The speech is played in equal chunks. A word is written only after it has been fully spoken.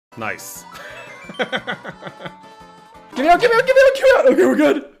Nice. Get me out, get me out, get me out, get me out! Okay, we're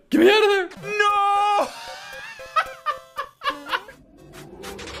good. Get me out of there! No!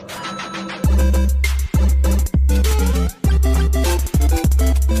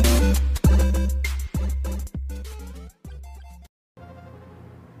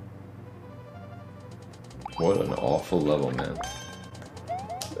 What an awful level, man.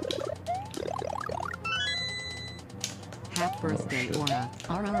 Happy birthday, Aura.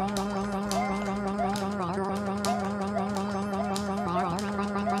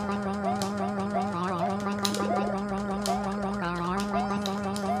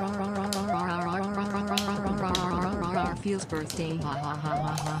 Feels birthday.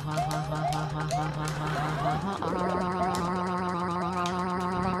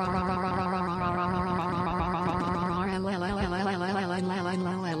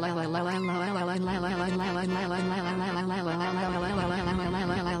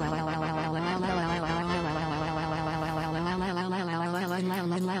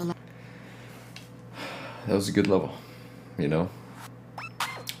 That was a good level, you know?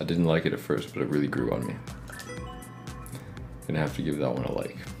 I didn't like it at first, but it really grew on me. Gonna have to give that one a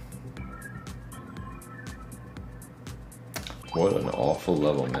like. What an awful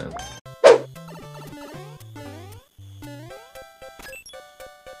level, man.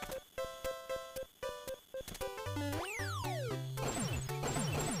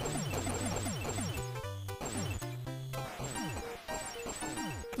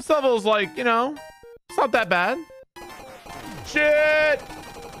 This level is like, you know, it's not that bad. Shit!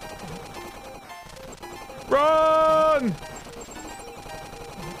 Run!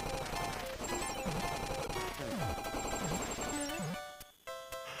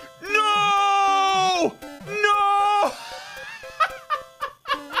 No! No!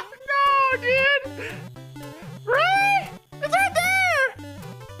 No, dude! Really? It's right there!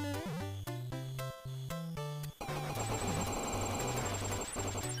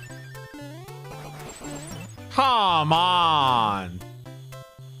 Come on!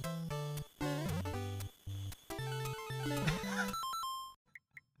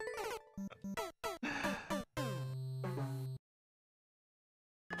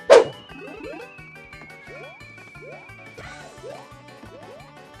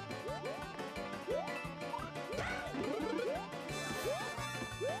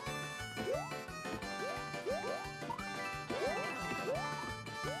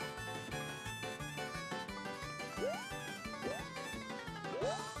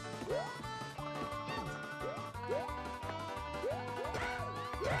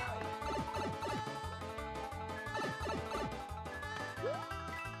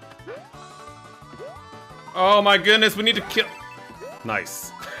 Oh my goodness, we need to kill.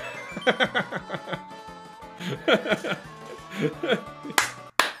 Nice. You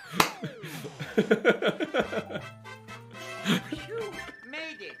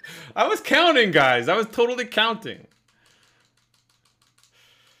made it. I was counting, guys. I was totally counting.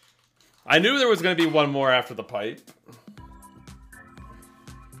 I knew there was going to be one more after the pipe.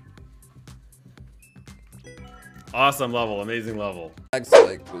 Awesome level, amazing level. Like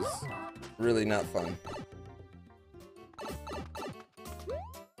was really not fun.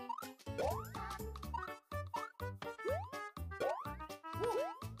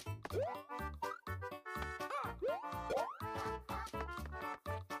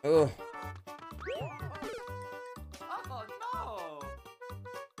 Oh. Oh no!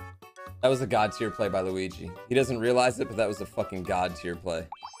 That was a god tier play by Luigi. He doesn't realize it, but that was a fucking god tier play.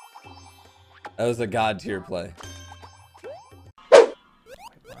 That was a god tier play. Wait,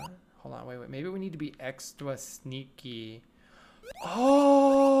 what? Hold on, wait. Maybe we need to be extra sneaky.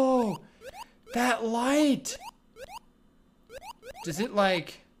 Oh! That light! Does it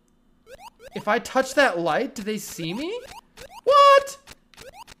like... If I touch that light, do they see me? What?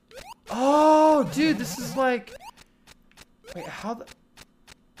 Oh, dude, this is like... Wait, how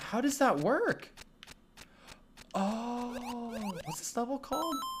does that work? Oh, what's this level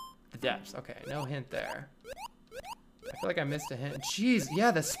called? The depths. Okay, no hint there. I feel like I missed a hint. Jeez,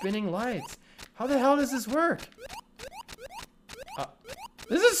 yeah, the spinning lights. How the hell does this work?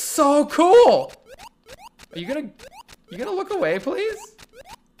 This is so cool. Are you gonna look away, please?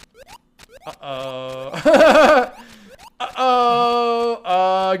 Uh-oh.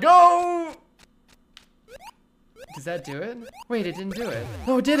 Uh-oh. Go! Does that do it? Wait, it didn't do it.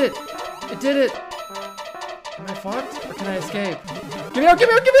 Oh, it did it! It did it! Am I fucked? Or can I escape? Get me out, get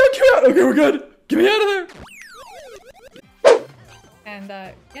me out, get me out, get me out! Okay, we're good! Get me out of there! And,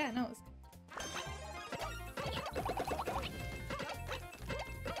 yeah, no, it's...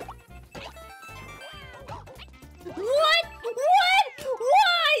 What? What?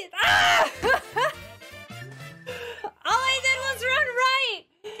 Why?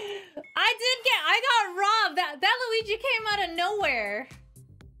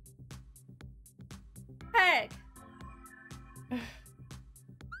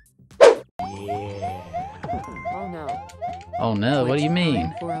 Oh no, what do you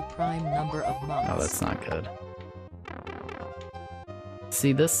mean? Time for a prime number of months. Oh, that's not good.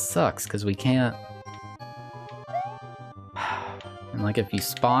 See, this sucks, because we can't... And like, if you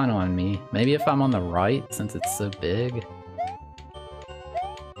spawn on me, maybe if I'm on the right, since it's so big.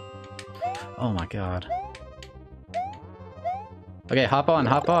 Oh my god. Okay, hop on,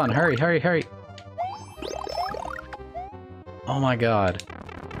 hurry, hurry, hurry! Oh my god.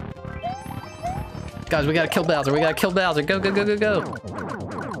 Guys, we gotta kill Bowser, go, go, go, go, go!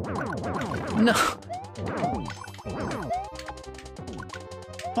 No!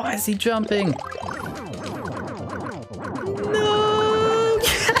 Why is he jumping? No!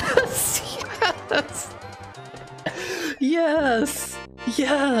 Yes! Yes! Yes!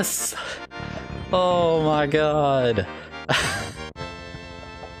 Yes! Oh my god.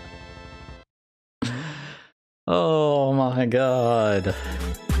 Oh my god.